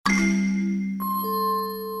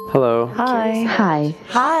Hello. Hi. Hi.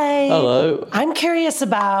 Hi. Hello. I'm curious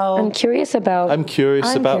about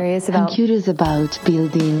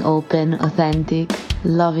Building open, authentic,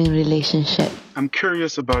 loving relationship. I'm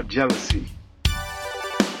curious about jealousy.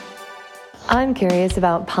 I'm curious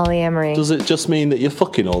about polyamory. Does it just mean that you're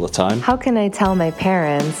fucking all the time? How can I tell my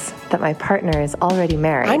parents that my partner is already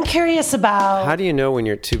married? I'm curious about How do you know when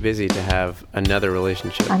you're too busy to have another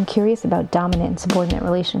relationship? I'm curious about dominant and subordinate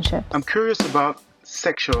relationships. I'm curious about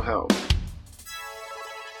sexual health.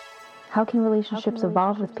 How can relationships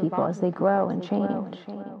evolve with people as they grow and change?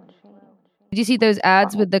 Did you see those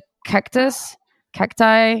ads with the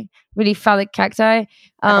cacti, really phallic cacti?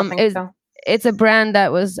 It's a brand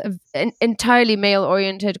that was entirely male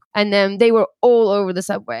oriented, and then they were all over the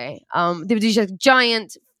subway. They were these like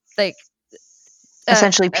giant, like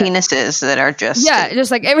essentially penises that are just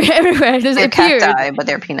just like everywhere. There's they're appeared. cacti, but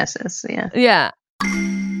they're penises. Yeah.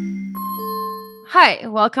 Hi,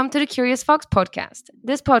 welcome to the Curious Fox podcast.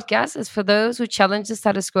 This podcast is for those who challenge the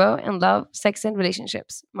status quo and love sex and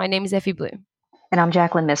relationships. My name is Effie Blue. And I'm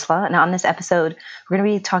Jacqueline Misla. And on this episode, we're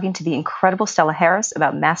going to be talking to the incredible Stella Harris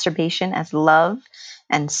about masturbation as love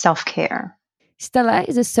and self-care. Stella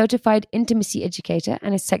is a certified intimacy educator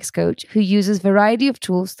and a sex coach who uses a variety of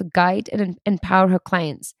tools to guide and empower her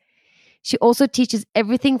clients. She also teaches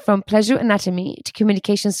everything from pleasure anatomy to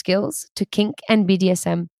communication skills to kink and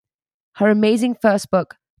BDSM. Her amazing first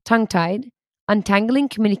book, Tongue-Tied, Untangling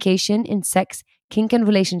Communication in Sex, Kink and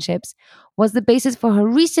Relationships, was the basis for her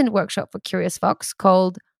recent workshop for Curious Fox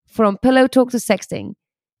called From Pillow Talk to Sexting.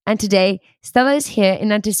 And today, Stella is here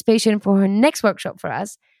in anticipation for her next workshop for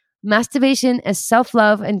us, Masturbation as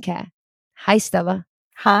Self-Love and Care. Hi, Stella.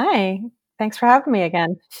 Hi. Thanks for having me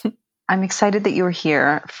again. I'm excited that you're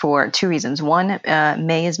here for two reasons. One,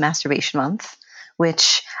 May is Masturbation Month,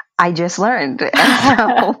 which I just learned.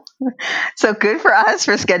 So good for us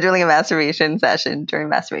for scheduling a masturbation session during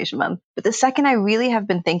Masturbation Month. But the second, I really have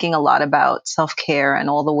been thinking a lot about self-care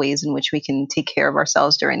and all the ways in which we can take care of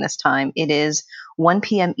ourselves during this time. It is 1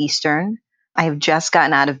 p.m. Eastern. I have just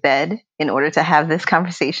gotten out of bed in order to have this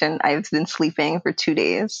conversation. I've been sleeping for 2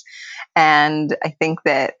 days. And I think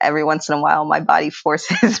that every once in a while, my body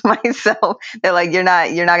forces myself. They're like, you're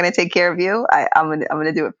not going to take care of you. I'm going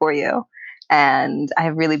to do it for you. And I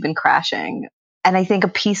have really been crashing. And I think a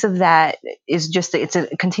piece of that is just, it's a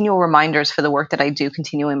continual reminders for the work that I do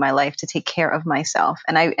continue in my life to take care of myself.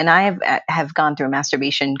 And I have gone through a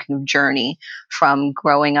masturbation kind of journey from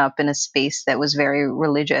growing up in a space that was very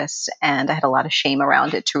religious, and I had a lot of shame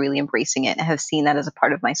around it, to really embracing it and have seen that as a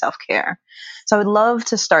part of my self-care. So I would love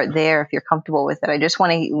to start there if you're comfortable with it. I just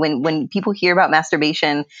want to, when people hear about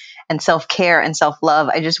masturbation and self-care and self-love,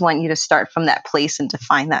 I just want you to start from that place and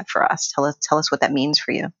define that for us. Tell us what that means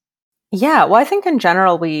for you. Yeah, well, I think in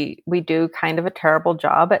general, we do kind of a terrible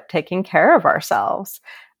job at taking care of ourselves.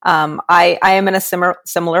 I am in a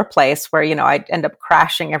similar place where, I end up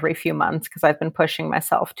crashing every few months because I've been pushing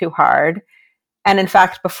myself too hard. And in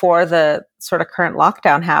fact, before the sort of current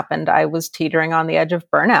lockdown happened, I was teetering on the edge of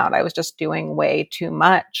burnout. I was just doing way too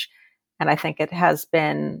much. And I think it has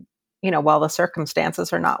been, while the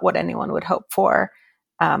circumstances are not what anyone would hope for,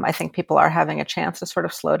 I think people are having a chance to sort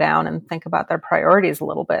of slow down and think about their priorities a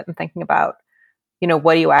little bit and thinking about,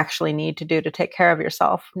 what do you actually need to do to take care of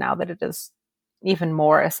yourself now that it is even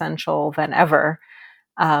more essential than ever.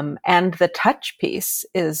 And the touch piece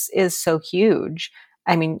is so huge.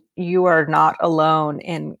 I mean, you are not alone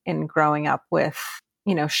in growing up with,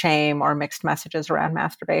 shame or mixed messages around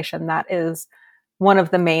masturbation. That is one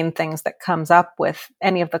of the main things that comes up with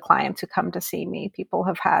any of the clients who come to see me. People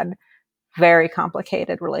have had very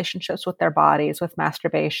complicated relationships with their bodies, with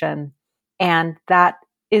masturbation. And that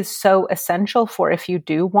is so essential for, if you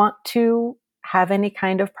do want to have any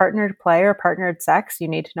kind of partnered play or partnered sex, you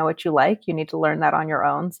need to know what you like. You need to learn that on your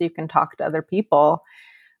own so you can talk to other people.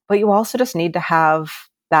 But you also just need to have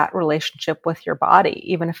that relationship with your body,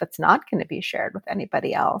 even if it's not going to be shared with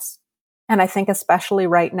anybody else. And I think especially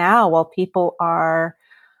right now, while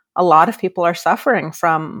a lot of people are suffering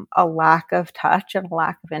from a lack of touch and a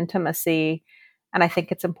lack of intimacy. And I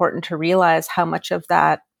think it's important to realize how much of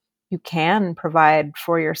that you can provide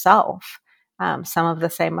for yourself. Some of the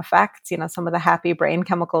same effects, some of the happy brain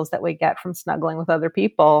chemicals that we get from snuggling with other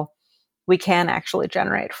people, we can actually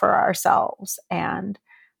generate for ourselves. And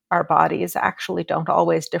our bodies actually don't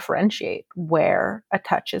always differentiate where a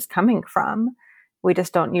touch is coming from. We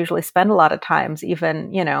just don't usually spend a lot of times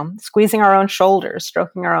even, squeezing our own shoulders,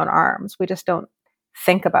 stroking our own arms. We just don't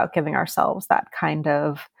think about giving ourselves that kind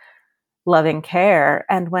of loving care.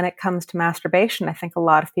 And when it comes to masturbation, I think a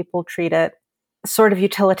lot of people treat it sort of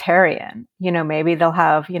utilitarian. Maybe they'll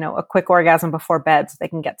have, a quick orgasm before bed so they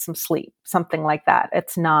can get some sleep, something like that.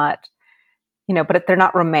 It's not, but they're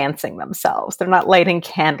not romancing themselves. They're not lighting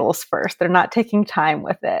candles first. They're not taking time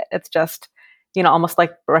with it. It's just, almost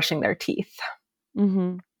like brushing their teeth.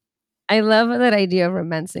 Mm-hmm. I love that idea of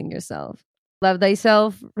romancing yourself. Love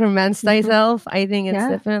thyself, romance thyself. I think it's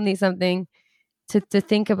definitely something to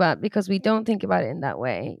think about, because we don't think about it in that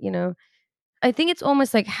way. I think it's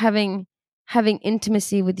almost like having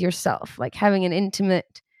intimacy with yourself, like having an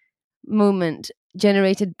intimate moment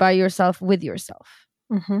generated by yourself with yourself.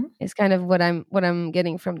 It's kind of what I'm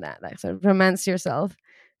getting from that. Like, sort of romance yourself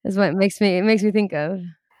is what it makes me think of.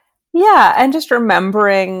 Yeah, and just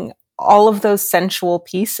remembering all of those sensual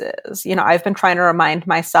pieces. I've been trying to remind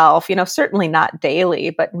myself, certainly not daily,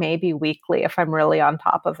 but maybe weekly if I'm really on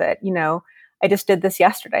top of it. I just did this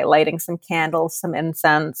yesterday, lighting some candles, some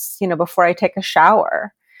incense, before I take a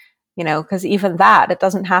shower, because even that, it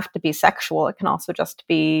doesn't have to be sexual. It can also just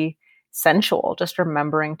be sensual, just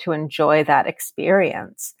remembering to enjoy that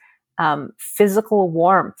experience. Physical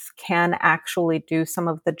warmth can actually do some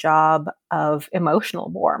of the job of emotional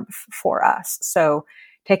warmth for us. So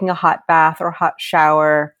taking a hot bath or a hot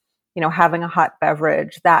shower, having a hot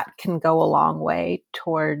beverage, that can go a long way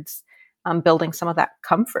towards building some of that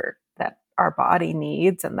comfort that our body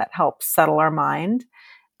needs and that helps settle our mind.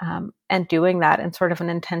 And doing that in sort of an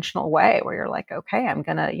intentional way where you're like, okay,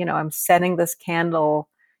 I'm setting this candle,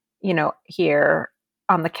 here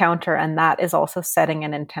on the counter. And that is also setting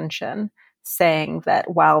an intention, saying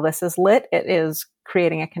that while this is lit, it is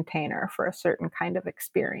creating a container for a certain kind of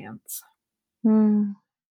experience.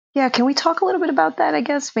 Yeah, can we talk a little bit about that? I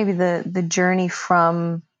guess maybe the journey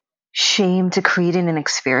from shame to creating an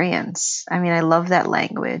experience. I mean, I love that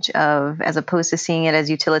language of, as opposed to seeing it as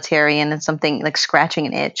utilitarian and something like scratching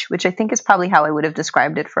an itch, which I think is probably how I would have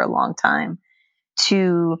described it for a long time,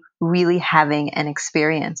 to really having an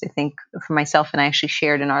experience. I think for myself, and I actually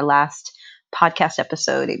shared in our last podcast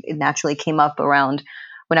episode, it naturally came up around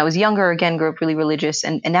when I was younger, again, grew up really religious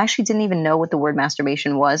and actually didn't even know what the word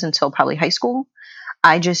masturbation was until probably high school.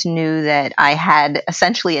 I just knew that I had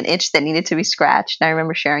essentially an itch that needed to be scratched. And I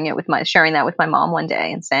remember sharing that with my mom one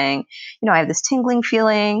day and saying, I have this tingling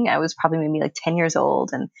feeling. I was probably maybe like 10 years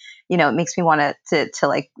old. And, it makes me want to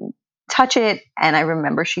like touch it. And I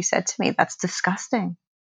remember she said to me, "That's disgusting."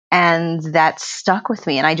 And that stuck with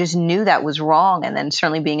me. And I just knew that was wrong. And then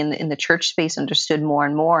certainly being in the church space, understood more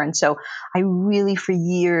and more. And so I really, for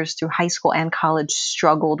years through high school and college,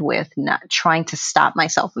 struggled with not trying to stop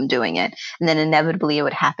myself from doing it. And then inevitably it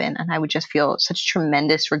would happen. And I would just feel such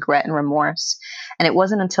tremendous regret and remorse. And it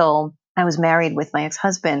wasn't until I was married with my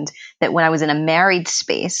ex-husband that when I was in a married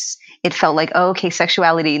space, it felt like, oh, okay,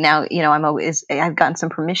 sexuality now, I've gotten some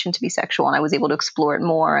permission to be sexual, and I was able to explore it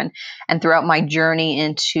more. And throughout my journey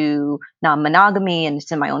into non-monogamy and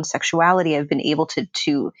into my own sexuality, I've been able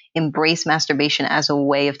to embrace masturbation as a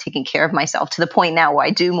way of taking care of myself, to the point now where I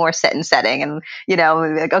do more set and setting and,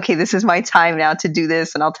 like, okay, this is my time now to do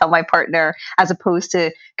this. And I'll tell my partner, as opposed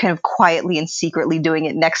to kind of quietly and secretly doing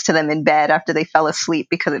it next to them in bed after they fell asleep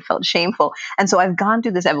because it felt shameful. And so I've gone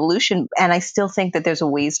through this evolution, and I still think that there's a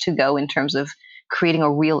ways to go in terms of creating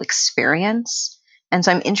a real experience. And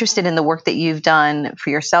so I'm interested in the work that you've done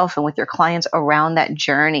for yourself and with your clients around that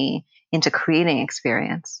journey into creating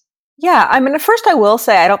experience. Yeah, I mean, at first I will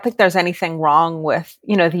say I don't think there's anything wrong with,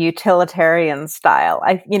 the utilitarian style.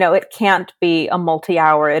 It can't be a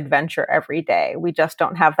multi-hour adventure every day. We just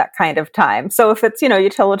don't have that kind of time. So if it's,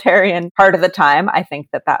 utilitarian part of the time, I think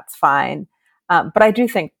that that's fine. But I do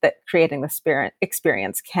think that creating the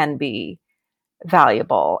experience can be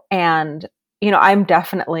valuable. And, I'm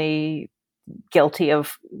definitely guilty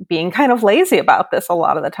of being kind of lazy about this a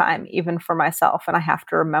lot of the time, even for myself. And I have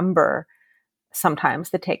to remember sometimes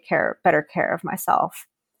to take better care of myself.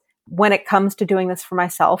 When it comes to doing this for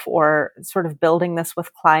myself or sort of building this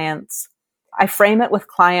with clients, I frame it with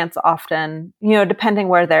clients often, depending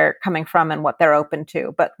where they're coming from and what they're open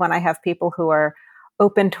to. But when I have people who are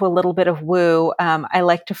open to a little bit of woo, I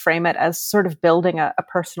like to frame it as sort of building a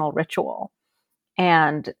personal ritual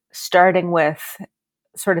and starting with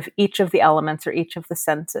sort of each of the elements or each of the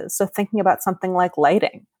senses. So thinking about something like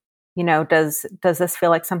lighting. Does this feel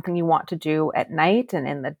like something you want to do at night and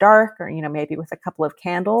in the dark, or, maybe with a couple of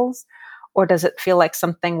candles? Or does it feel like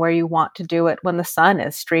something where you want to do it when the sun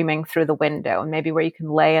is streaming through the window, and maybe where you can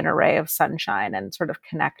lay an array of sunshine and sort of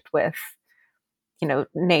connect with,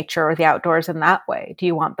 nature or the outdoors in that way? Do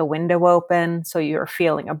you want the window open so you're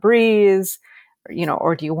feeling a breeze?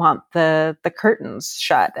 Or do you want the curtains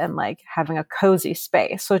shut and like having a cozy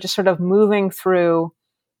space? So just sort of moving through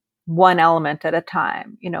one element at a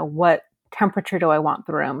time. What temperature do I want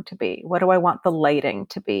the room to be? What do I want the lighting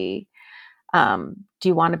to be? Do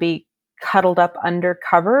you want to be cuddled up under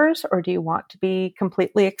covers, or do you want to be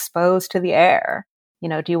completely exposed to the air?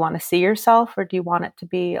 Do you want to see yourself, or do you want it to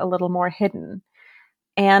be a little more hidden?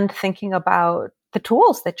 And thinking about the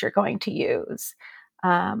tools that you're going to use.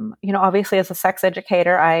 Obviously as a sex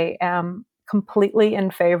educator, I am completely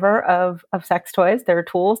in favor of sex toys. They're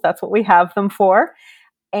tools. That's what we have them for.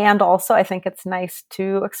 And also I think it's nice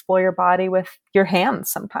to explore your body with your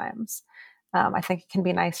hands sometimes. I think it can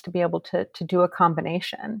be nice to be able to do a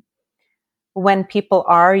combination. When people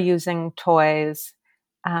are using toys,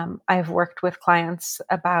 I've worked with clients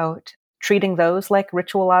about treating those like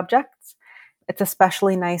ritual objects. It's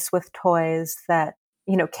especially nice with toys that,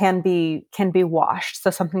 can be washed.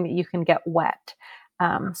 So something that you can get wet.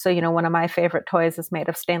 So one of my favorite toys is made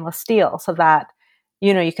of stainless steel, so that,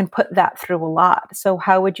 you can put that through a lot. So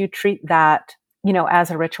how would you treat that, as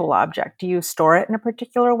a ritual object? Do you store it in a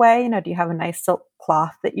particular way? Do you have a nice silk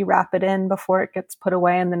cloth that you wrap it in before it gets put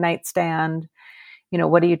away in the nightstand?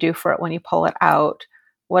 What do you do for it when you pull it out?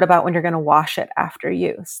 What about when you're going to wash it after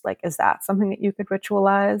use? Like, is that something that you could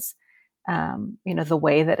ritualize? The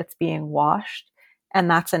way that it's being washed. And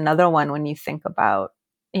that's another one when you think about,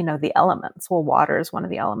 the elements. Well, water is one of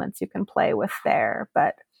the elements you can play with there.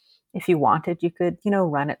 But if you wanted, you could,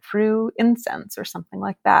 run it through incense or something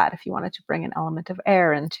like that. If you wanted to bring an element of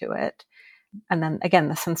air into it. And then again,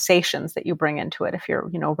 the sensations that you bring into it, if you're,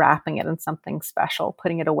 wrapping it in something special,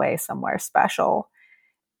 putting it away somewhere special.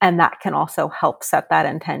 And that can also help set that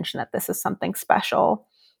intention that this is something special,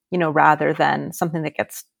 rather than something that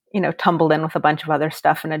gets, tumbled in with a bunch of other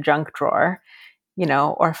stuff in a junk drawer,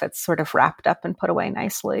 or if it's sort of wrapped up and put away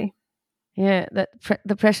nicely. Yeah,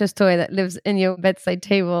 the precious toy that lives in your bedside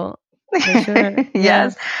table. For sure. Yes.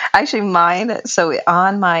 Yeah. Actually mine, so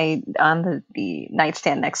on the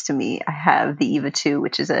nightstand next to me, I have the Eva 2,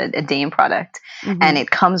 which is a Dame product. Mm-hmm. And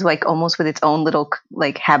it comes like almost with its own little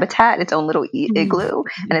like habitat, its own little igloo,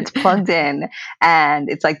 and it's plugged in, and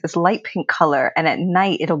it's like this light pink color, and at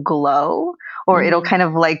night it'll glow, or it'll kind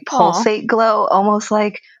of like pulsate glow, almost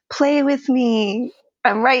like play with me.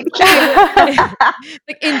 I'm right here.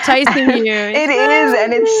 Like enticing you. It is,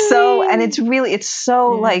 and it's so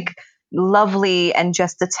like lovely, and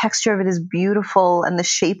just the texture of it is beautiful, and the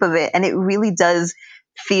shape of it, and it really does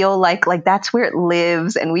feel like that's where it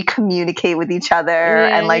lives, and we communicate with each other,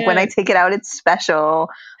 and when I take it out, it's special.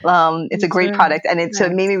 It's a great product, and so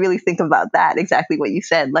it made me really think about that, exactly what you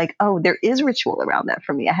said, like, oh, there is ritual around that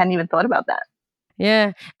for me. I hadn't even thought about that.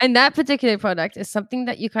 Yeah, and that particular product is something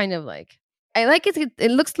that you kind of like. I like it.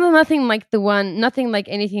 It looks nothing like nothing like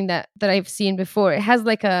anything that I've seen before. It has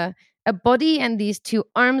like a body and these two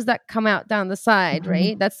arms that come out down the side,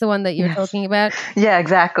 right? That's the one that you're talking about. Yeah,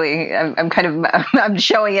 exactly. I'm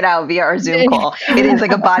showing it out via our Zoom call. It is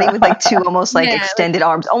like a body with like two almost like extended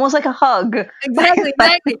arms, almost like a hug. Exactly.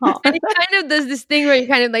 And it kind of does this thing where it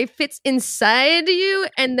kind of like fits inside you,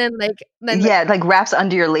 and then like wraps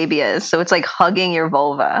under your labia, so it's like hugging your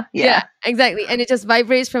vulva. Yeah, exactly. And it just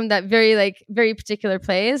vibrates from that very particular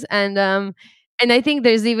place, and I think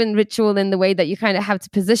there's even ritual in the way that you kind of have to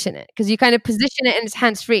position it, because you kind of position it and it's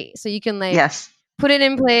hands free, so you can put it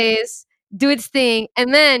in place, do its thing,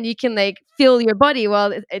 and then you can like feel your body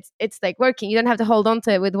while it's like working. You don't have to hold on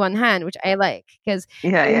to it with one hand, which I like, because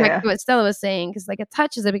what Stella was saying, because like a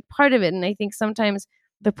touch is a big part of it, and I think sometimes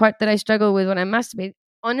the part that I struggle with when I masturbate,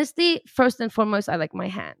 honestly, first and foremost, I like my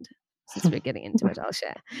hand. Since we're getting into it, I'll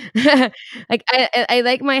share. Like I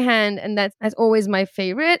like my hand, and that's always my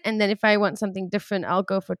favorite. And then if I want something different, I'll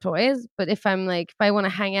go for toys. But if I want to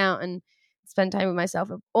hang out and spend time with myself,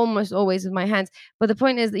 almost always with my hands. But the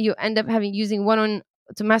point is that you end up using one on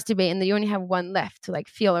to masturbate, and then you only have one left to like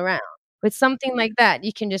feel around. With something like that,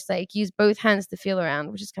 you can just like use both hands to feel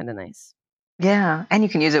around, which is kind of nice. Yeah, and you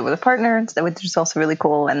can use it with a partner, which is also really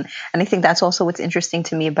cool. And I think that's also what's interesting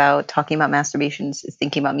to me about talking about masturbations, is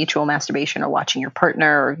thinking about mutual masturbation or watching your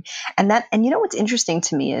partner. And what's interesting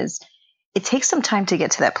to me is it takes some time to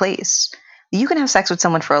get to that place. You can have sex with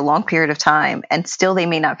someone for a long period of time, and still they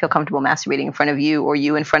may not feel comfortable masturbating in front of you, or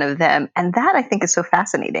you in front of them. And that, I think, is so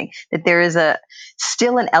fascinating, that there is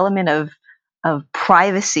still an element of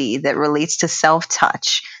privacy that relates to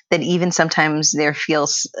self-touch, that even sometimes there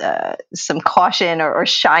feels some caution or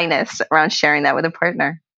shyness around sharing that with a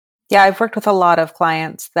partner. Yeah, I've worked with a lot of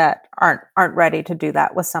clients that aren't ready to do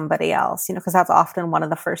that with somebody else, because that's often one of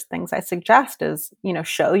the first things I suggest is,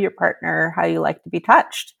 show your partner how you like to be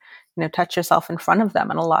touched, touch yourself in front of them.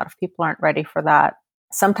 And a lot of people aren't ready for that.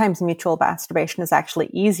 Sometimes mutual masturbation is actually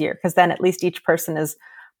easier, because then at least each person is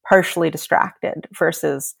partially distracted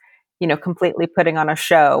versus, completely putting on a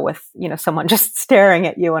show with, someone just staring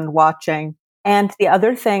at you and watching. And the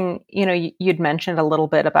other thing, you'd mentioned a little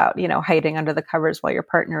bit about, hiding under the covers while your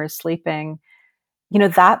partner is sleeping.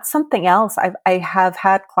 That's something else. I have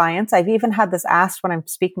had clients. I've even had this asked when I'm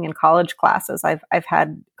speaking in college classes. I've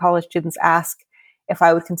had college students ask if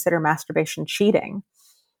I would consider masturbation cheating,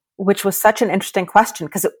 which was such an interesting question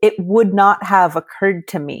because it would not have occurred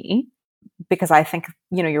to me because I think,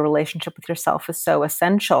 your relationship with yourself is so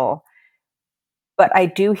essential. But I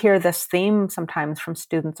do hear this theme sometimes from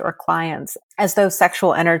students or clients as though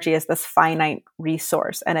sexual energy is this finite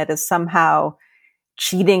resource and it is somehow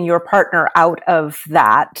cheating your partner out of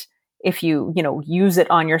that if you, use it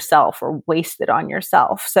on yourself or waste it on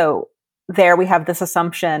yourself. So there we have this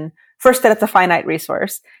assumption, first, that it's a finite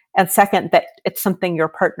resource, and second, that it's something your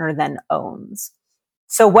partner then owns.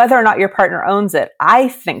 So whether or not your partner owns it, I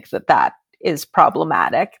think that is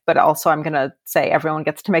problematic, but also I'm going to say everyone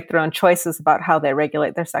gets to make their own choices about how they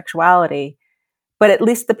regulate their sexuality. But at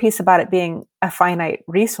least the piece about it being a finite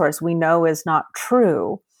resource we know is not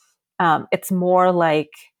true. It's more like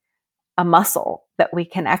a muscle that we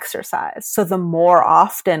can exercise. So the more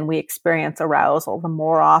often we experience arousal, the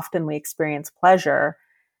more often we experience pleasure,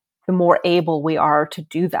 the more able we are to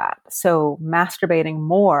do that. So masturbating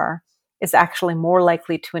more is actually more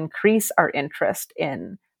likely to increase our interest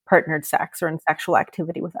in partnered sex or in sexual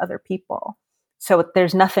activity with other people. So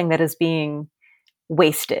there's nothing that is being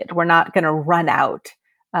wasted. We're not going to run out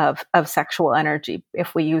of sexual energy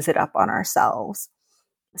if we use it up on ourselves.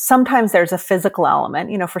 Sometimes there's a physical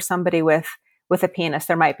element, for somebody with a penis,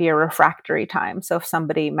 there might be a refractory time. So if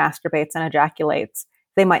somebody masturbates and ejaculates,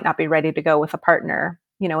 they might not be ready to go with a partner,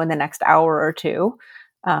 in the next hour or two.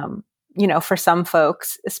 For some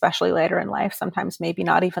folks, especially later in life, sometimes maybe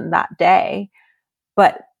not even that day,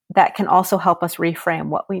 but that can also help us reframe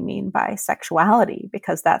what we mean by sexuality,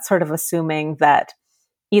 because that's sort of assuming that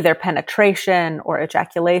either penetration or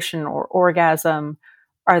ejaculation or orgasm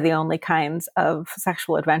are the only kinds of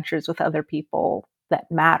sexual adventures with other people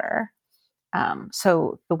that matter.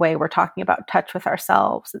 So the way we're talking about touch with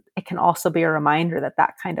ourselves, it can also be a reminder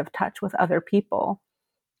that kind of touch with other people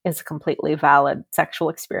is a completely valid sexual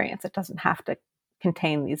experience. It doesn't have to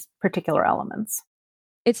contain these particular elements.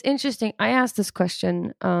 It's interesting. I asked this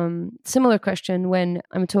question, similar question, when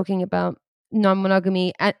I'm talking about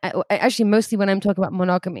non-monogamy, actually mostly when I'm talking about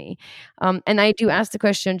monogamy. And I do ask the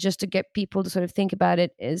question just to get people to sort of think about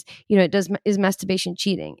it is, is masturbation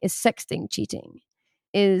cheating? Is sexting cheating?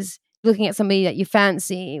 Is looking at somebody that you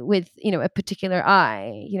fancy with, a particular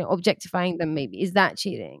eye, objectifying them maybe, is that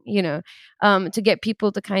cheating? To get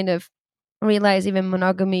people to kind of realize even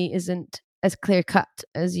monogamy isn't as clear cut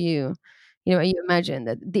as you imagine,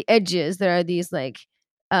 that the edges, there are these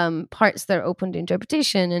parts that are open to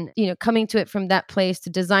interpretation, and coming to it from that place to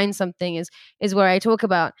design something is where I talk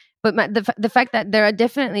about. But the fact that there are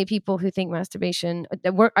definitely people who think masturbation,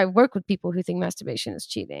 I work with people who think masturbation is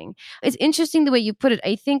cheating. It's interesting the way you put it.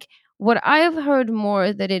 I think what I have heard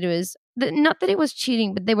more that it was not that it was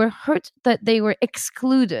cheating, but they were hurt that they were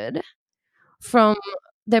excluded from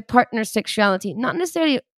their partner's sexuality, not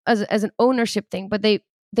necessarily as an ownership thing, but they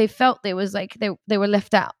felt they was like they were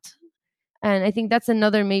left out. And I think that's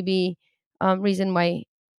another maybe reason why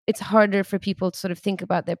it's harder for people to sort of think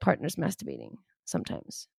about their partners masturbating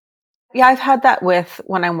sometimes. Yeah, I've had that with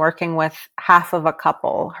when I'm working with half of a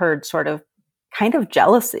couple, heard sort of kind of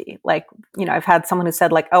jealousy. Like, I've had someone who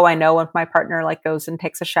said oh, I know if my partner goes and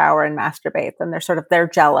takes a shower and masturbates, and they're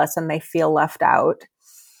jealous and they feel left out.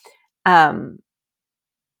 And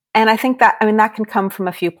I think that can come from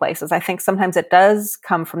a few places. I think sometimes it does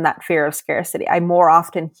come from that fear of scarcity. I more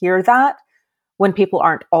often hear that when people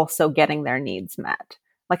aren't also getting their needs met.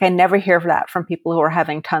 I never hear that from people who are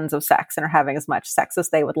having tons of sex and are having as much sex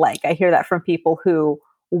as they would like. I hear that from people who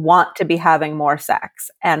want to be having more sex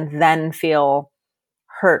and then feel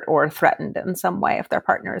hurt or threatened in some way if their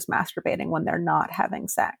partner is masturbating when they're not having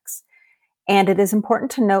sex. And it is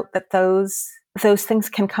important to note that those things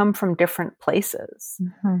can come from different places.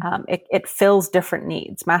 Mm-hmm. It fills different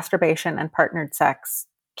needs. Masturbation and partnered sex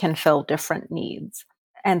can fill different needs.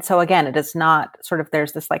 And so again, it is not sort of,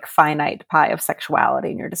 there's this finite pie of sexuality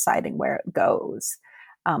and you're deciding where it goes.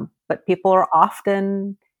 But people are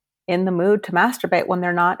often in the mood to masturbate when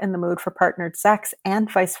they're not in the mood for partnered sex, and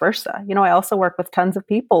vice versa. I also work with tons of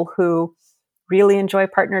people who really enjoy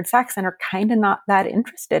partnered sex and are kind of not that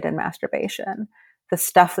interested in masturbation. The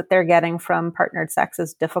stuff that they're getting from partnered sex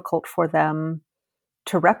is difficult for them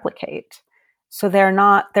to replicate. So they're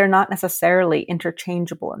not necessarily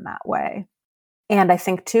interchangeable in that way. And I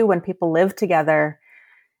think too, when people live together,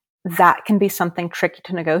 that can be something tricky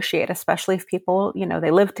to negotiate, especially if people,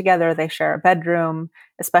 they live together, they share a bedroom,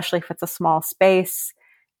 especially if it's a small space.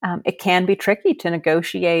 It can be tricky to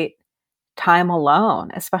negotiate time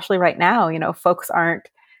alone, especially right now. Folks aren't,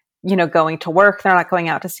 going to work, they're not going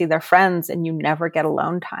out to see their friends, and you never get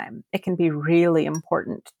alone time. It can be really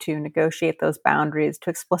important to negotiate those boundaries,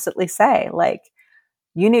 to explicitly say, like,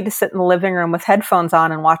 you need to sit in the living room with headphones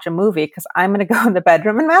on and watch a movie because I'm going to go in the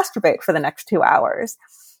bedroom and masturbate for the next 2 hours.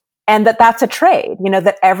 And that's a trade,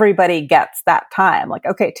 that everybody gets that time. Like,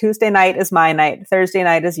 okay, Tuesday night is my night, Thursday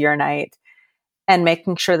night is your night, and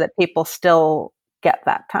making sure that people still get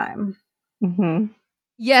that time. Mm-hmm.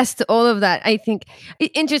 Yes, to all of that. I think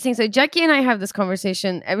interesting. So Jackie and I have this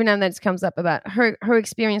conversation every now and then. It comes up about her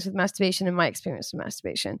experience with masturbation and my experience with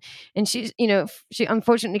masturbation. And she's, she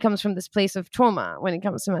unfortunately comes from this place of trauma when it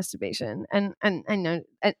comes to masturbation, and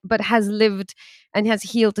but has lived and has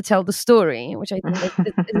healed to tell the story, which I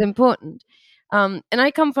think is important. And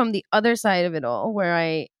I come from the other side of it all, where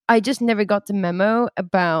I just never got the memo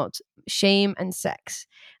about shame and sex.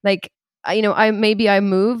 Like, I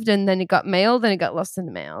moved and then it got mailed and it got lost in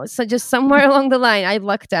the mail. So just somewhere along the line, I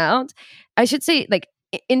lucked out. I should say, like,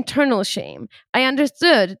 internal shame. I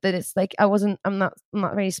understood that it's like I'm not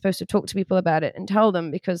really supposed to talk to people about it and tell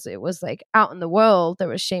them, because it was like out in the world there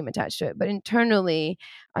was shame attached to it. But internally,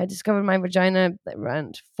 I discovered my vagina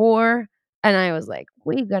around 4, and I was like,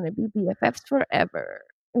 we're gonna be BFFs forever.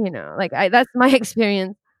 That's my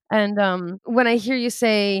experience. And when I hear you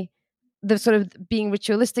say the sort of being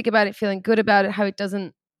ritualistic about it, feeling good about it, how it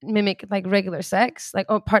doesn't mimic like regular sex,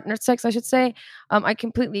 or partnered sex, I should say. I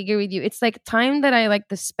completely agree with you. It's like time that I like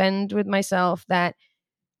to spend with myself. That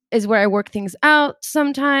is where I work things out.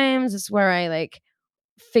 Sometimes it's where I like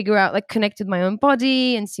figure out, like, connect with my own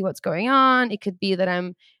body and see what's going on. It could be that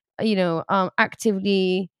I'm,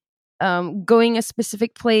 actively going a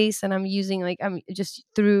specific place, and I'm just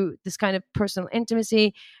through this kind of personal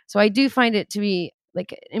intimacy. So I do find it to be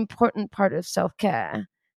like an important part of self-care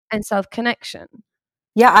and self-connection.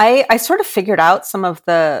 Yeah, I sort of figured out some of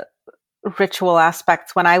the ritual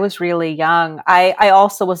aspects when I was really young. I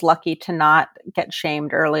also was lucky to not get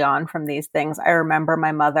shamed early on from these things. I remember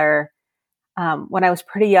my mother, when I was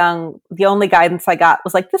pretty young, the only guidance I got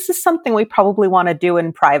was like, this is something we probably want to do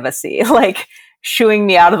in privacy, like shooing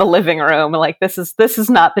me out of the living room. Like, this is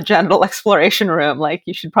not the genital exploration room. Like,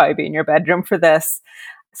 you should probably be in your bedroom for this.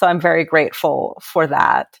 So I'm very grateful for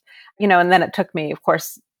that. And then it took me, of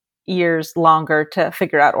course, years longer to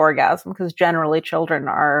figure out orgasm, because generally children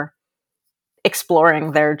are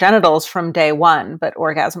exploring their genitals from day one, but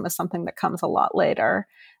orgasm is something that comes a lot later.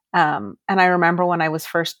 And I remember when I was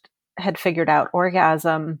first had figured out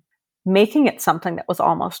orgasm, making it something that was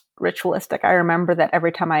almost ritualistic. I remember that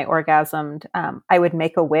every time I orgasmed, I would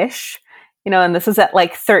make a wish, and this is at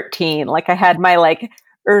like 13. Like, I had my like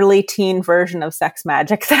early teen version of sex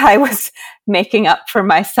magic that I was making up for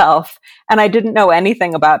myself. And I didn't know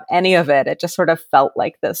anything about any of it. It just sort of felt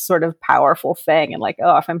like this sort of powerful thing. And like,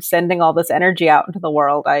 oh, if I'm sending all this energy out into the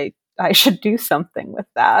world, I should do something with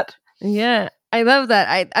that. Yeah, I love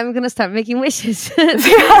that. I'm going to start making wishes.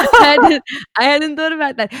 I hadn't thought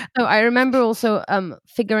about that. Oh, I remember also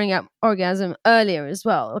figuring out orgasm earlier as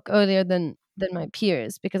well, like earlier than my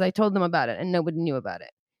peers, because I told them about it and nobody knew about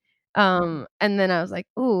it. And then I was like,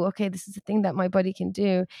 oh, okay, this is a thing that my body can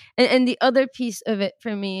do. And the other piece of it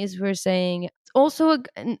for me is, we're saying also,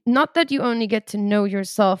 not that you only get to know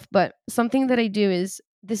yourself, but something that I do is,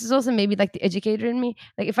 this is also maybe like the educator in me.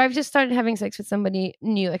 Like, if I've just started having sex with somebody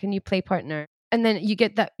new, like a new play partner, and then you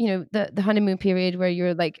get that, the honeymoon period where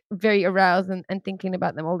you're like very aroused and thinking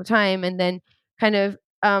about them all the time. And then kind of,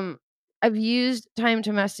 I've used time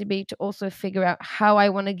to masturbate to also figure out how I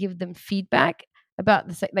want to give them feedback about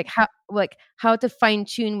the sex, how to fine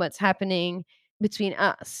tune what's happening between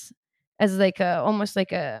us, as like almost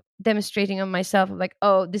like a demonstrating on myself of like,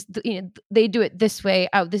 oh, this, they do it this way.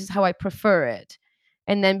 Oh, this is how I prefer it.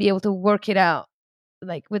 And then be able to work it out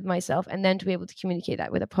like with myself, and then to be able to communicate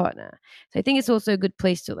that with a partner. So I think it's also a good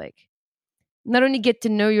place to like not only get to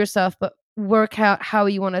know yourself, but work out how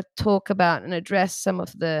you want to talk about and address some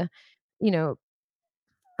of the,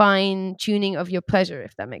 fine tuning of your pleasure,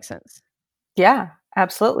 if that makes sense. Yeah,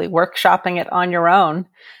 absolutely. Workshopping it on your own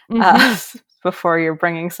before you're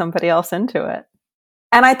bringing somebody else into it.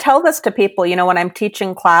 And I tell this to people, when I'm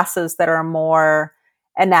teaching classes that are more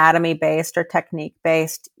anatomy based or technique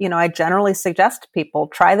based, I generally suggest to people,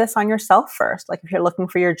 try this on yourself first. Like, if you're looking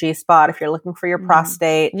for your G-spot, if you're looking for your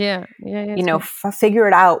prostate, figure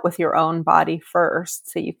it out with your own body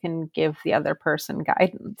first, so you can give the other person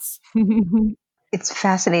guidance. It's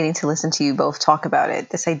fascinating to listen to you both talk about it.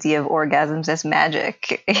 This idea of orgasms as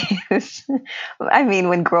magic. I mean,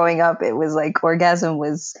 when growing up, it was like orgasm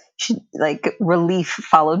was like relief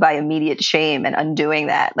followed by immediate shame and undoing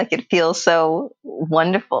that. Like it feels so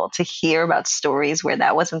wonderful to hear about stories where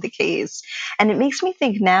that wasn't the case. And it makes me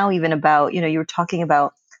think now even about, you were talking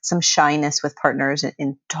about some shyness with partners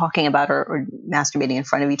in talking about or masturbating in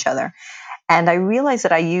front of each other. And I realize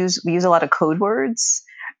that we use a lot of code words.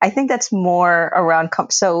 I think that's more around,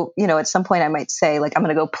 so, at some point I might say like, I'm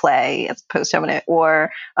going to go play as opposed to I'm going to, or,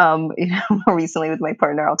 more recently with my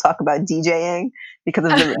partner, I'll talk about DJing because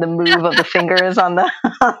of the move of the fingers on the,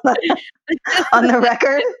 on the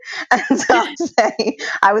record. And so I'll say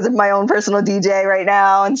I was my own personal DJ right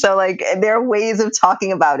now. And so like, there are ways of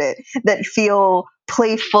talking about it that feel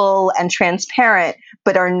playful and transparent,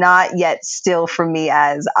 but are not yet still for me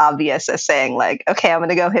as obvious as saying like, okay, I'm going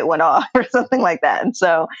to go hit one off or something like that. And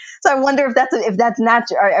so I wonder if that's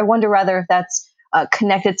natural. I wonder rather if that's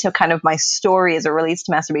connected to kind of my story as it relates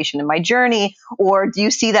to masturbation in my journey, or do you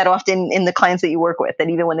see that often in the clients that you work with, that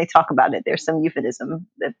even when they talk about it, there's some euphemism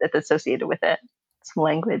that's associated with it, some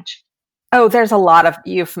language? Oh, there's a lot of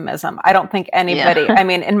euphemism. I don't think anybody, I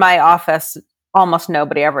mean, in my office, almost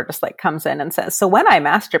nobody ever just like comes in and says, so when I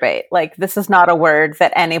masturbate, like this is not a word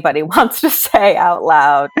that anybody wants to say out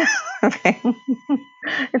loud. Okay.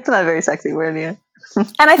 It's not a very sexy word, yeah.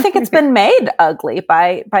 And I think it's been made ugly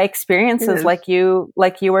by experiences like you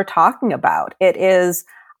were talking about. It is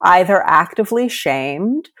either actively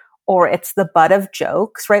shamed or it's the butt of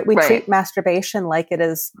jokes, right? We treat masturbation like it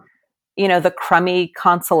is, the crummy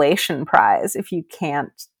consolation prize if you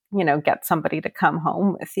can't, get somebody to come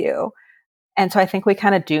home with you. And so I think we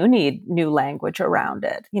kind of do need new language around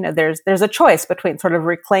it. There's a choice between sort of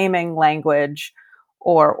reclaiming language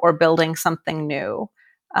or building something new.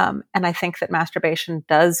 And I think that masturbation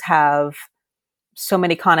does have so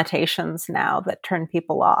many connotations now that turn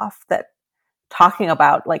people off, that talking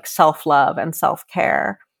about like self-love and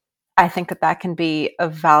self-care, I think that can be a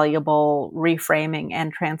valuable reframing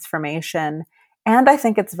and transformation. And I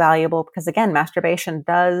think it's valuable because, again, masturbation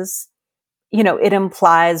does, it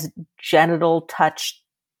implies genital touch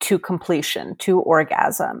to completion, to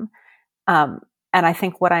orgasm. And I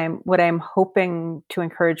think what I'm hoping to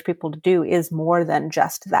encourage people to do is more than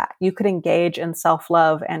just that. You could engage in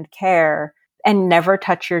self-love and care and never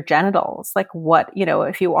touch your genitals. Like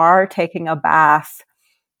if you are taking a bath,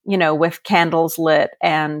 with candles lit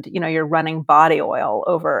and, you're running body oil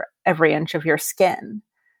over every inch of your skin,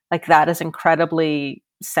 like that is incredibly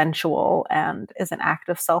sensual and is an act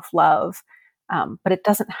of self-love. But it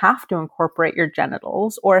doesn't have to incorporate your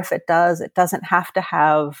genitals, or if it does, it doesn't have to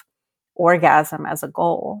have orgasm as a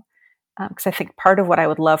goal. Because I think part of what I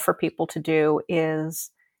would love for people to do is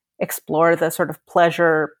explore the sort of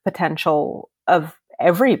pleasure potential of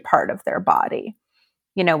every part of their body.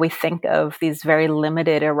 We think of these very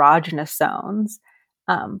limited erogenous zones,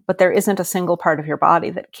 but there isn't a single part of your body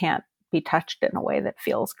that can't be touched in a way that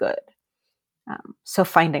feels good. So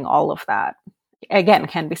finding all of that, again,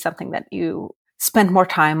 can be something that you spend more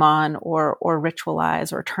time on or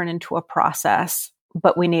ritualize or turn into a process.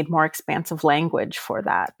 But we need more expansive language for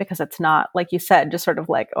that, because it's not, like you said, just sort of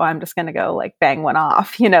like, oh, I'm just going to go like bang one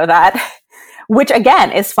off, that, which again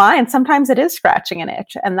is fine. Sometimes it is scratching an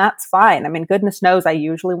itch, and that's fine. I mean, goodness knows I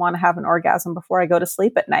usually want to have an orgasm before I go to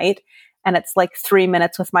sleep at night. And it's like 3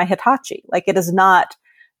 minutes with my Hitachi. Like it is not,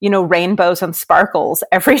 rainbows and sparkles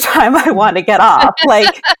every time I want to get off.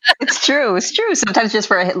 Like it's true. Sometimes just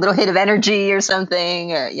for a little hit of energy or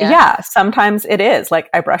something. Or sometimes it is like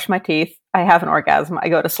I brush my teeth, I have an orgasm, I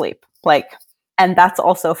go to sleep. Like, and that's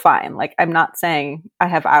also fine. Like I'm not saying I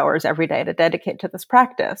have hours every day to dedicate to this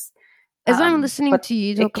practice. As I'm listening to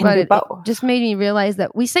you talk about it, it just made me realize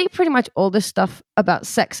that we say pretty much all this stuff about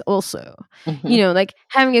sex also. Mm-hmm. Like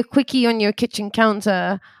having a quickie on your kitchen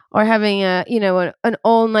counter, or having an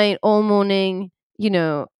all night, all morning,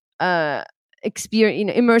 immersive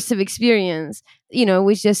experience.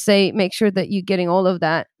 We just say make sure that you're getting all of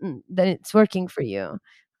that, and that it's working for you.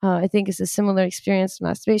 I think it's a similar experience to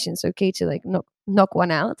masturbation. It's okay to like knock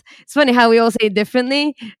one out. It's funny how we all say it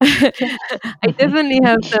differently. I definitely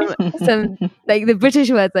have some like the British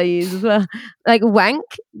words I use as well, like wank.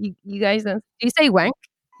 You guys don't? Do you say wank?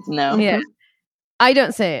 No. Yeah, I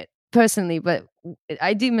don't say it personally, but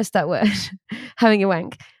I do miss that word. Having a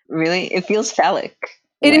wank. Really, it feels phallic.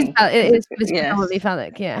 It is. It's probably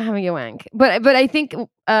phallic. Yeah, having a wank. But I think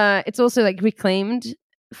it's also like reclaimed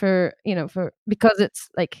for because it's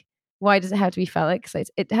like, why does it have to be phallic? So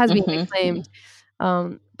it has been reclaimed.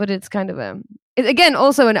 But it's kind of again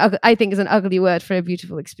also I think is an ugly word for a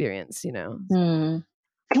beautiful experience.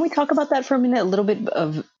 Can we talk about that for a minute? A little bit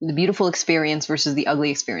of the beautiful experience versus the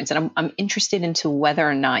ugly experience. And I'm interested into whether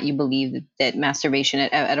or not you believe that masturbation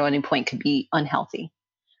at any point could be unhealthy.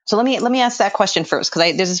 So let me ask that question first,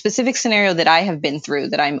 because there's a specific scenario that I have been through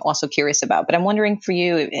that I'm also curious about. But I'm wondering for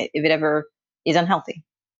you if it ever is unhealthy.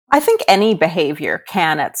 I think any behavior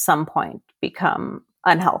can at some point become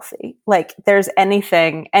unhealthy. Like there's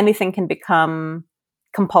anything can become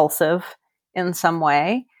compulsive in some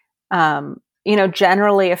way.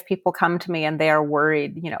 Generally if people come to me and they are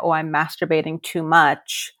worried, oh, I'm masturbating too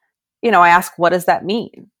much, I ask, what does that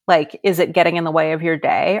mean? Like, is it getting in the way of your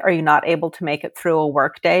day? Are you not able to make it through a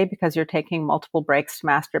work day because you're taking multiple breaks to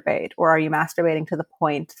masturbate? Or are you masturbating to the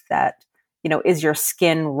point that, is your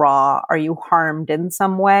skin raw? Are you harmed in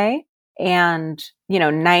some way? And,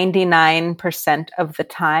 99% of the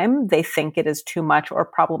time they think it is too much or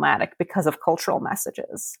problematic because of cultural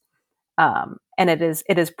messages. And it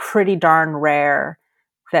is pretty darn rare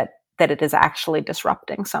that it is actually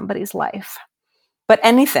disrupting somebody's life. But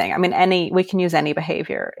anything, we can use any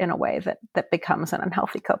behavior in a way that becomes an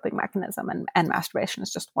unhealthy coping mechanism. And masturbation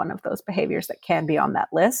is just one of those behaviors that can be on that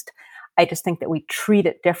list. I just think that we treat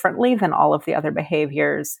it differently than all of the other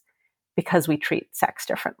behaviors because we treat sex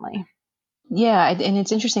differently. Yeah. And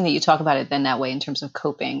it's interesting that you talk about it then that way in terms of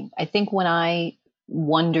coping. I think when I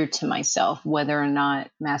wondered to myself whether or not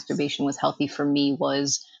masturbation was healthy for me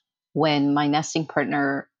was when my nesting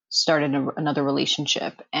partner started another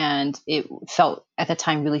relationship, and it felt at the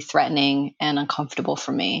time really threatening and uncomfortable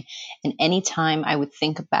for me. And anytime I would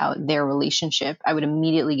think about their relationship, I would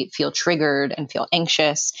immediately feel triggered and feel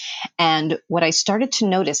anxious. And what I started to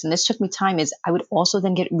notice, and this took me time, is I would also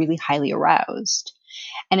then get really highly aroused.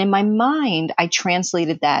 And in my mind, I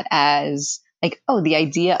translated that as like, oh, the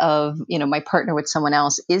idea of, my partner with someone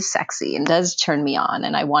else is sexy and does turn me on.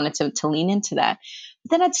 And I wanted to lean into that.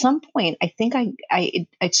 But then at some point, I think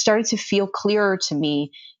it started to feel clearer to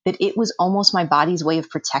me that it was almost my body's way of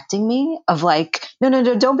protecting me, of like, no,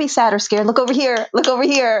 don't be sad or scared. Look over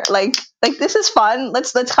here. Like this is fun.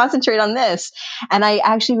 Let's concentrate on this. And I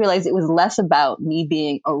actually realized it was less about me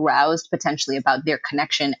being aroused, potentially about their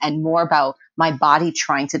connection, and more about my body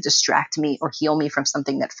trying to distract me or heal me from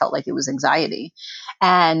something that felt like it was anxiety.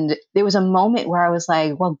 And there was a moment where I was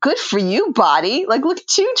like, well, good for you, body. Like, look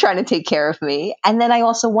at you trying to take care of me. And then I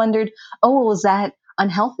also wondered, oh, was that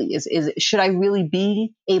unhealthy? Should I really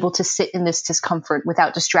be able to sit in this discomfort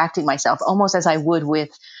without distracting myself, almost as I would with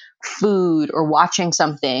food or watching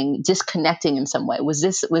something, disconnecting in some way? Was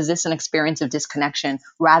this an experience of disconnection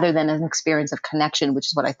rather than an experience of connection, which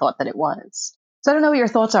is what I thought that it was? So I don't know what your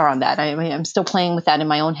thoughts are on that. I'm still playing with that in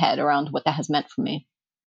my own head around what that has meant for me.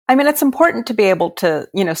 It's important to be able to,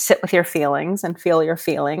 sit with your feelings and feel your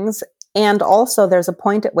feelings. And also there's a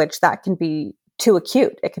point at which that can be too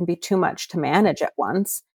acute. It can be too much to manage at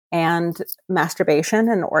once. And masturbation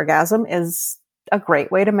and orgasm is a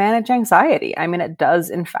great way to manage anxiety. It does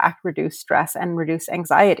in fact reduce stress and reduce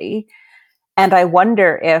anxiety. And I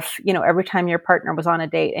wonder if, every time your partner was on a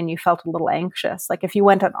date and you felt a little anxious, like if you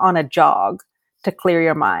went on a jog to clear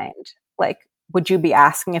your mind, like, would you be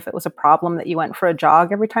asking if it was a problem that you went for a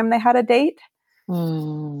jog every time they had a date?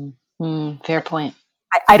 Fair point.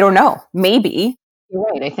 I don't know. Maybe. You're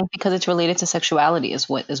right. I think because it's related to sexuality is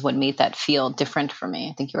what made that feel different for me.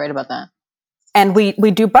 I think you're right about that. And we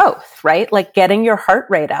do both, right? Like getting your heart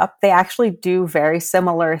rate up, they actually do very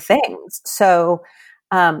similar things. So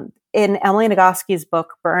in Emily Nagoski's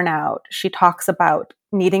book, Burnout, she talks about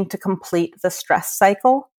needing to complete the stress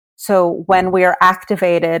cycle. So when we are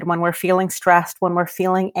activated, when we're feeling stressed, when we're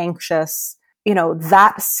feeling anxious,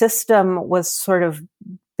 that system was sort of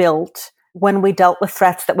built when we dealt with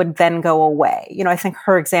threats that would then go away. I think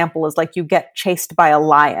her example is like you get chased by a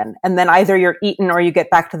lion and then either you're eaten or you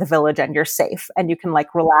get back to the village and you're safe and you can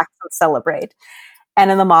like relax and celebrate.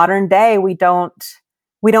 And in the modern day, we don't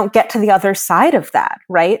get to the other side of that,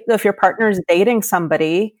 right? If your partner is dating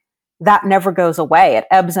somebody, that never goes away. It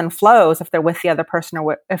ebbs and flows if they're with the other person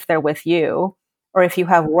or if they're with you, or if you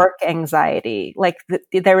have work anxiety. Like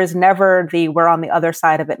there is never we're on the other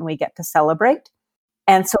side of it and we get to celebrate.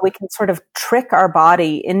 And so we can sort of trick our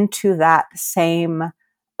body into that same,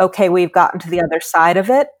 okay, we've gotten to the other side of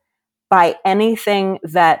it by anything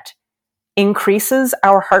that increases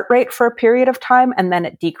our heart rate for a period of time and then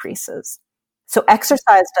it decreases. So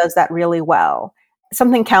exercise does that really well.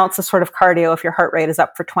 Something counts as sort of cardio if your heart rate is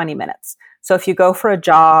up for 20 minutes. So if you go for a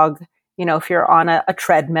jog, if you're on a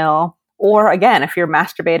treadmill, or again, if you're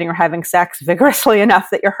masturbating or having sex vigorously enough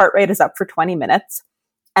that your heart rate is up for 20 minutes,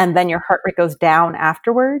 and then your heart rate goes down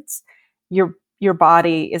afterwards, your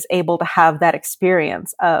body is able to have that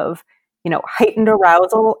experience of, heightened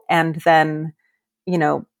arousal and then you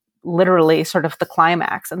know, literally sort of the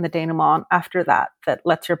climax and the denouement after that, that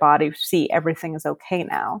lets your body see everything is okay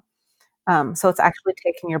now. So it's actually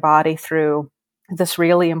taking your body through this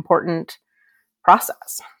really important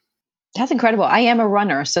process. That's incredible. I am a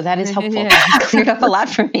runner, so that is helpful. Yeah. That cleared up a lot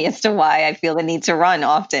for me as to why I feel the need to run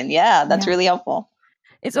often. Yeah, that's really helpful.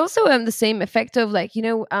 It's also the same effect of like,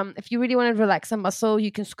 if you really want to relax a muscle,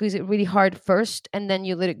 you can squeeze it really hard first and then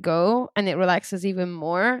you let it go and it relaxes even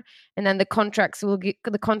more. And then the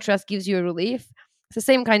contrast gives you a relief. It's the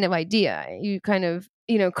same kind of idea. You kind of,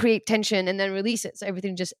 create tension and then release it. So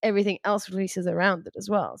everything else releases around it as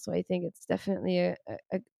well. So I think it's definitely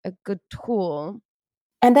a good tool.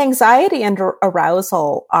 And anxiety and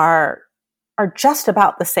arousal are just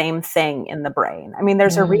about the same thing in the brain. I mean,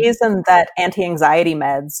 there's a reason that anti-anxiety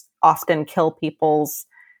meds often kill people's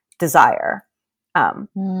desire.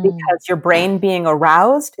 Because your brain being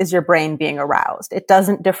aroused is your brain being aroused. It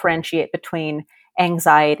doesn't differentiate between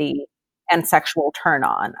anxiety and sexual turn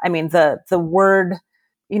on. I mean, the word,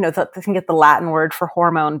 I think the Latin word for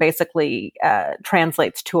hormone basically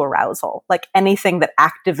translates to arousal. Like anything that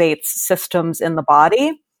activates systems in the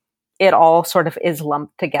body, it all sort of is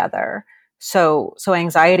lumped together. So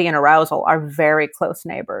anxiety and arousal are very close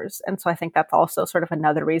neighbors. And so I think that's also sort of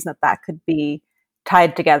another reason that could be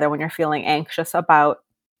tied together when you're feeling anxious about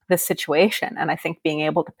this situation. And I think being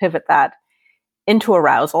able to pivot that into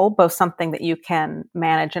arousal, both something that you can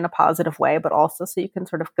manage in a positive way, but also so you can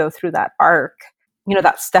sort of go through that arc.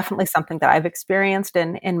 That's definitely something that I've experienced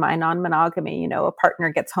in my non-monogamy. A partner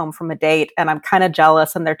gets home from a date and I'm kind of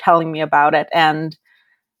jealous and they're telling me about it. And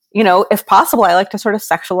if possible, I like to sort of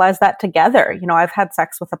sexualize that together. I've had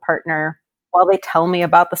sex with a partner while they tell me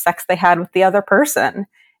about the sex they had with the other person.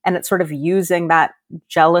 And it's sort of using that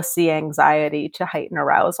jealousy, anxiety to heighten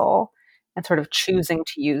arousal and sort of choosing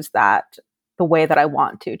to use that the way that I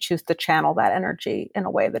want to, choose to channel that energy in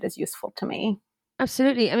a way that is useful to me.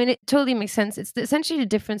 Absolutely. I mean, it totally makes sense. It's essentially the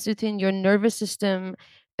difference between your nervous system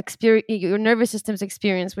your nervous system's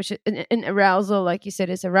experience, which in arousal, like you said,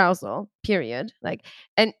 is arousal, period. Like,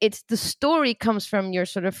 and it's the story comes from your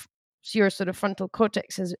sort of frontal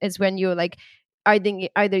cortex is when you're like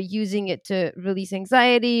either using it to release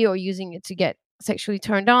anxiety or using it to get sexually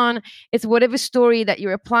turned on. It's whatever story that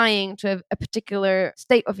you're applying to a particular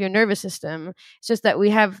state of your nervous system. It's just that we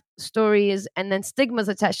have stories and then stigmas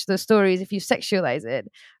attached to those stories if you sexualize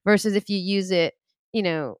it versus if you use it,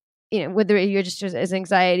 whether you're just as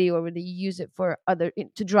anxiety or whether you use it for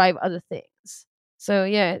to drive other things. So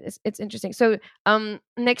yeah, it's interesting. So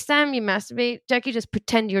next time you masturbate, Jackie, just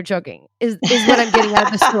pretend you're jogging is what I'm getting out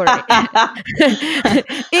of the story.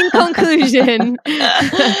 In conclusion,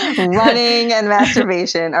 running and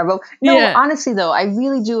masturbation are both. No, honestly though, I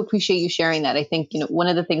really do appreciate you sharing that. I think one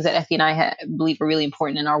of the things that Effie and I believe are really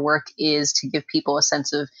important in our work is to give people a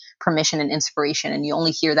sense of permission and inspiration, and you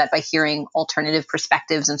only hear that by hearing alternative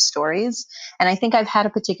perspectives and stories. And I think I've had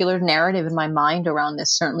a particular narrative in my mind around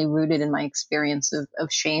this, certainly rooted in my experience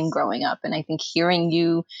of shame growing up. And I think hearing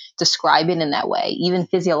you describe it in that way, even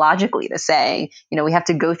physiologically, to say, we have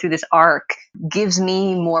to go through this arc, gives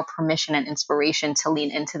me more permission and inspiration to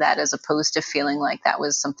lean into that as opposed to feeling like that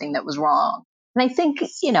was something that was wrong. And I think,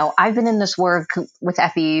 I've been in this work with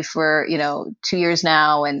Effie for, 2 years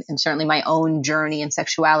now, and certainly my own journey in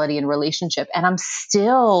sexuality and relationship. And I'm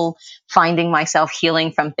still finding myself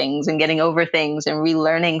healing from things and getting over things and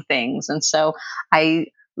relearning things. And so I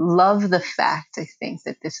love the fact, I think,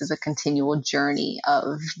 that this is a continual journey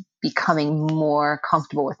of becoming more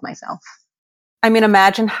comfortable with myself. I mean,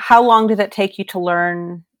 imagine how long did it take you to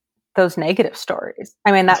learn those negative stories?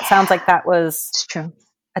 I mean, that sounds like that was it's true.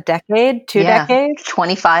 A decade, 2 decades,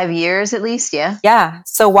 25 years at least. Yeah. Yeah.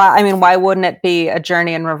 So why wouldn't it be a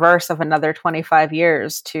journey in reverse of another 25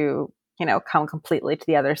 years to, come completely to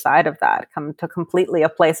the other side of that, come to completely a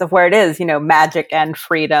place of where it is, magic and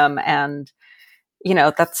freedom. And, you're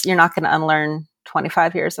not going to unlearn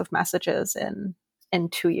 25 years of messages in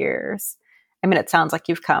 2 years. I mean, it sounds like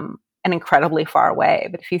you've come an incredibly far way,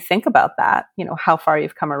 but if you think about that, how far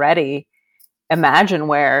you've come already, imagine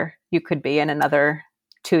where you could be in another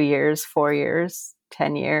 2 years, 4 years,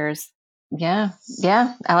 10 years. Yeah.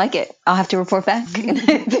 I like it. I'll have to report back.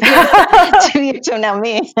 2 years from now,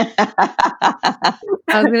 me. I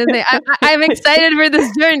was going to say, I'm excited for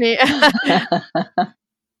this journey.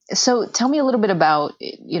 So tell me a little bit about,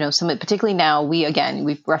 some, particularly now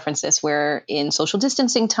we've referenced this, we're in social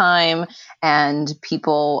distancing time and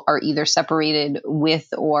people are either separated with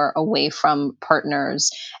or away from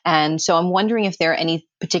partners. And so I'm wondering if there are any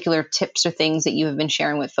particular tips or things that you have been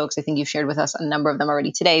sharing with folks? I think you've shared with us a number of them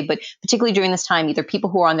already today, but particularly during this time, either people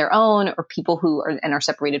who are on their own or people who are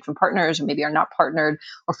separated from partners, or maybe are not partnered,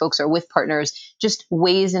 or folks are with partners, just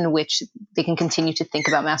ways in which they can continue to think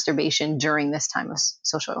about masturbation during this time of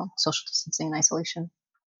social distancing and isolation.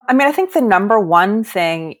 I mean, I think the number one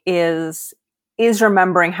thing is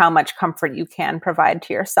remembering how much comfort you can provide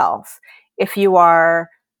to yourself. If you are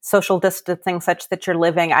social distancing such that you're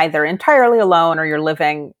living either entirely alone or you're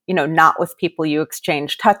living, not with people you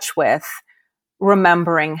exchange touch with,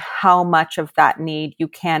 remembering how much of that need you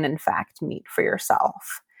can in fact meet for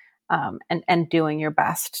yourself, and doing your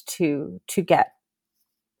best to get,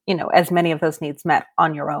 as many of those needs met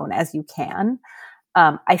on your own as you can.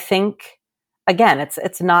 I think, again,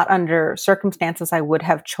 it's not under circumstances I would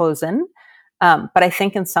have chosen. But I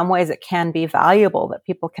think in some ways it can be valuable that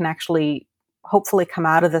people can actually hopefully come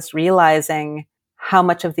out of this realizing how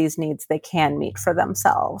much of these needs they can meet for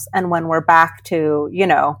themselves. And when we're back to,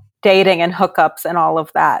 dating and hookups and all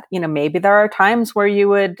of that, maybe there are times where you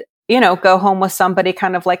would, go home with somebody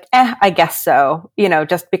kind of like, I guess so,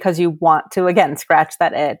 just because you want to, again, scratch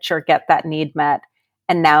that itch or get that need met.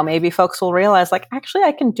 And now maybe folks will realize, like, actually,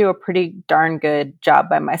 I can do a pretty darn good job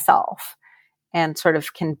by myself, and sort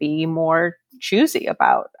of can be more choosy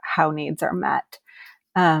about how needs are met.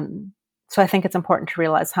 So I think it's important to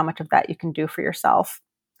realize how much of that you can do for yourself,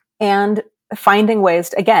 and finding ways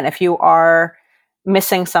to, again, if you are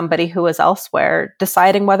missing somebody who is elsewhere,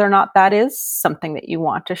 deciding whether or not that is something that you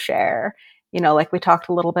want to share. Like we talked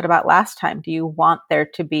a little bit about last time, do you want there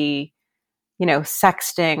to be,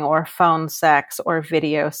 sexting or phone sex or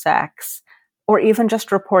video sex, or even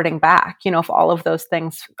just reporting back, if all of those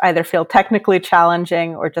things either feel technically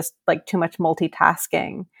challenging or just like too much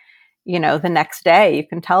multitasking, the next day you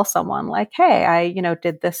can tell someone like, hey, I,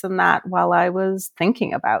 did this and that while I was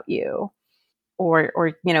thinking about you,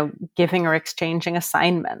 or giving or exchanging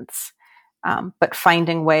assignments. But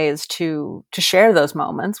finding ways to share those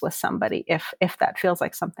moments with somebody if that feels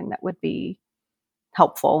like something that would be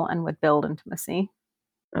helpful and would build intimacy.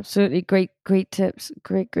 Absolutely. Great tips.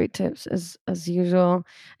 Great tips as usual.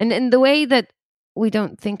 And in the way that we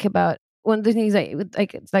don't think about, one of the things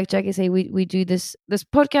like Jackie say, we do this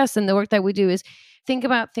podcast, and the work that we do is think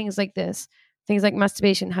about things like this, things like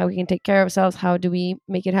masturbation, how we can take care of ourselves, how do we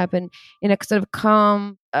make it happen in a sort of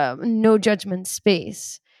calm, no judgment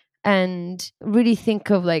space, and really think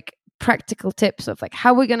of like practical tips of like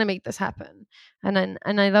how we're going to make this happen. And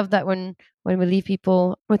I love that when we leave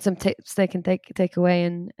people with some tips they can take away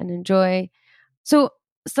and enjoy. So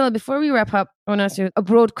Stella, before we wrap up, I want to ask you a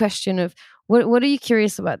broad question of what are you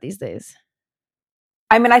curious about these days?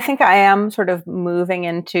 I mean, I think I am sort of moving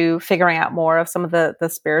into figuring out more of some of the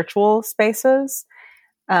spiritual spaces,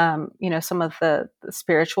 some of the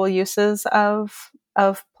spiritual uses of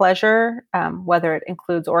pleasure, whether it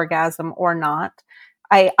includes orgasm or not.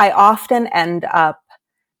 I often end up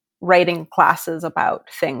writing classes about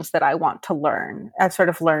things that I want to learn. I've sort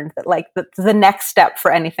of learned that like the next step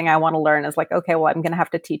for anything I want to learn is like, okay, well, I'm going to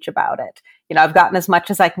have to teach about it. I've gotten as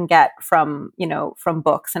much as I can get from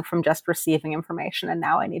books and from just receiving information. And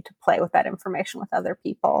now I need to play with that information with other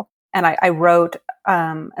people. And I wrote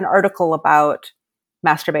an article about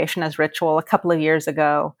masturbation as ritual a couple of years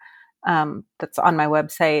ago, that's on my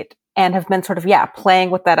website, and have been sort of,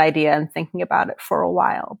 playing with that idea and thinking about it for a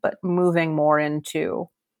while, but moving more into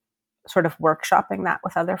sort of workshopping that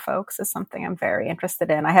with other folks is something I'm very interested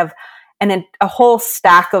in. I have a whole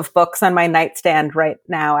stack of books on my nightstand right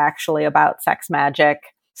now, actually, about sex magic.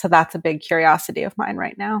 So that's a big curiosity of mine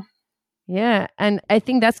right now. Yeah, and I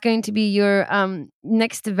think that's going to be your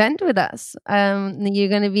next event with us. You're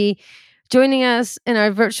going to be joining us in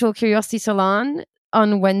our virtual Curiosity Salon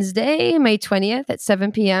on Wednesday, May 20th at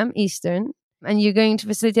 7 p.m. Eastern. And you're going to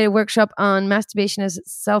facilitate a workshop on masturbation as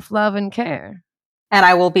self-love and care. And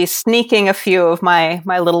I will be sneaking a few of my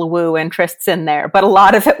little woo interests in there, but a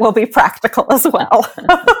lot of it will be practical as well.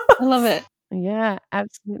 I love it. Yeah,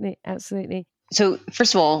 absolutely. Absolutely. So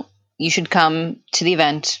first of all, you should come to the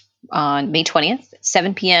event on May 20th,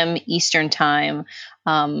 7 p.m. Eastern time.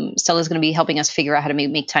 Stella's going to be helping us figure out how to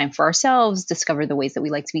make time for ourselves, discover the ways that we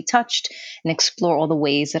like to be touched, and explore all the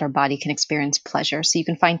ways that our body can experience pleasure. So you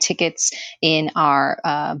can find tickets in our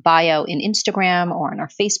bio in Instagram or on our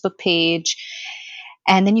Facebook page.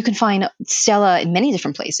 And then you can find Stella in many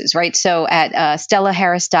different places, right? So at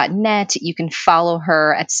stellaharris.net, you can follow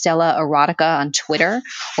her at Stella Erotica on Twitter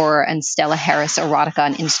or and Stella Harris Erotica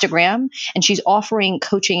on Instagram. And she's offering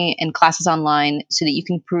coaching and classes online so that you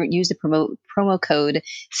can use the promo code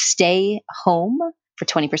STAY HOME for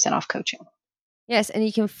 20% off coaching. Yes, and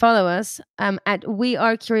you can follow us at We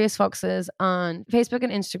Are Curious Foxes on Facebook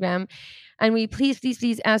and Instagram. And we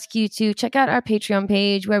please ask you to check out our Patreon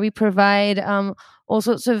page where we provide all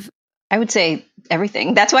sorts of... I would say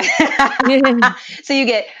everything. That's why. So you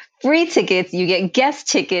get free tickets, you get guest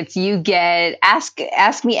tickets, you get ask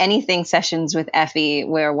me anything sessions with Effie,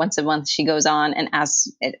 where once a month she goes on and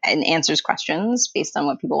asks and answers questions based on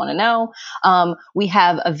what people want to know. We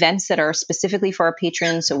have events that are specifically for our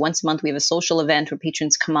patrons. So once a month we have a social event where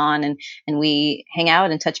patrons come on and we hang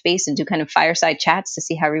out and touch base and do kind of fireside chats to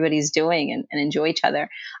see how everybody's doing and enjoy each other.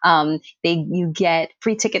 You get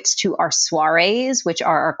free tickets to our soirees, which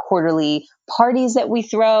are our quarterly parties that we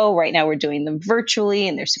throw. Right now we're doing them virtually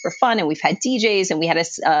and they're super fun, and we've had DJs and we had a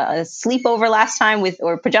sleepover last time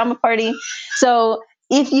or pajama party. So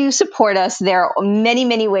if you support us, there are many,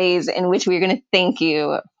 many ways in which we're going to thank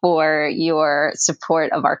you for your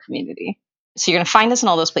support of our community. So you're going to find us in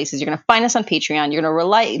all those places. You're going to find us on Patreon. You're going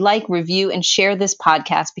to like, review, and share this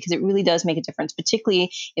podcast because it really does make a difference,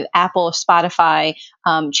 particularly if Apple or Spotify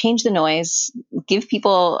change the noise, give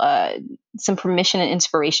people some permission and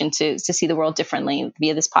inspiration to see the world differently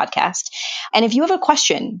via this podcast. And if you have a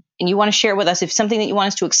question and you want to share it with us, if something that you want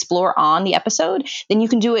us to explore on the episode, then you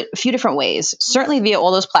can do it a few different ways, certainly via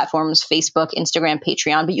all those platforms, Facebook, Instagram,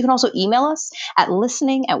 Patreon, but you can also email us at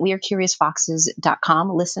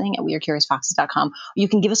listening@wearecuriousfoxes.com, listening@wearecuriousfoxes.com. You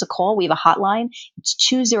can give us a call. We have a hotline. It's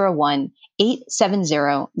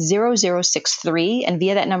 201-870-0063. And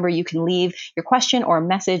via that number, you can leave your question or a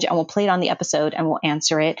message and we'll play it on the episode and we'll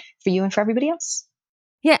answer it for you and for everybody else.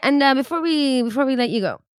 Yeah, and before we let you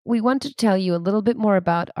go, we want to tell you a little bit more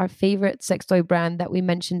about our favorite sex toy brand that we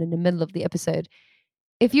mentioned in the middle of the episode.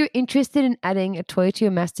 If you're interested in adding a toy to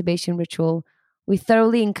your masturbation ritual, we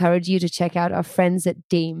thoroughly encourage you to check out our friends at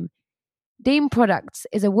Dame. Dame Products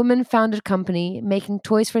is a woman-founded company making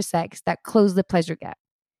toys for sex that close the pleasure gap.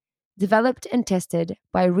 Developed and tested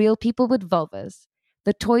by real people with vulvas,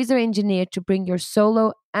 the toys are engineered to bring your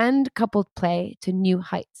solo and coupled play to new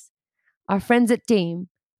heights. Our friends at Dame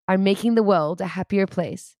are making the world a happier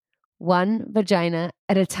place, one vagina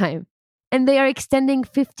at a time. And they are extending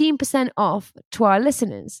 15% off to our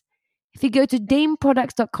listeners. If you go to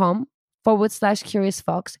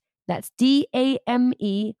dameproducts.com/CuriousFox, that's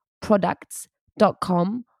DAME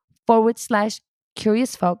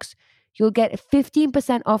products.com/CuriousFox, you'll get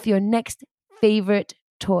 15% off your next favorite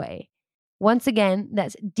toy. Once again,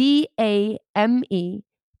 that's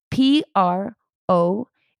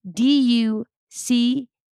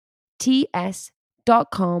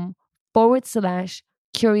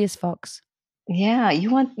Yeah,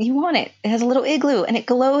 you want it. It has a little igloo and it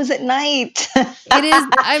glows at night. It is.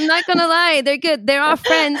 I'm not gonna lie. They're good. They're our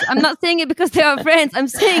friends. I'm not saying it because they're our friends. I'm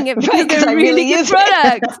saying it because they're really good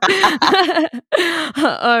products.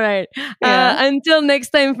 All right. Yeah. Until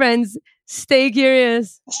next time, friends, stay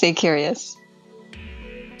curious. Stay curious.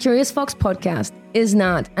 Curious Fox Podcast is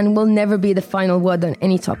not and will never be the final word on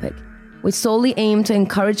any topic. We solely aim to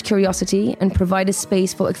encourage curiosity and provide a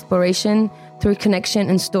space for exploration through connection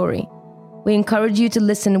and story. We encourage you to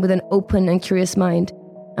listen with an open and curious mind,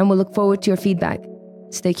 and we'll look forward to your feedback.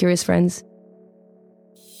 Stay curious, friends.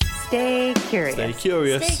 Stay curious. Stay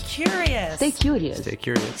curious. Stay curious. Stay curious. Stay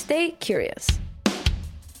curious. Stay curious.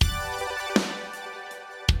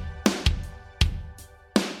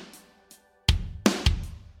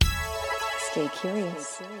 Stay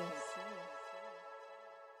curious.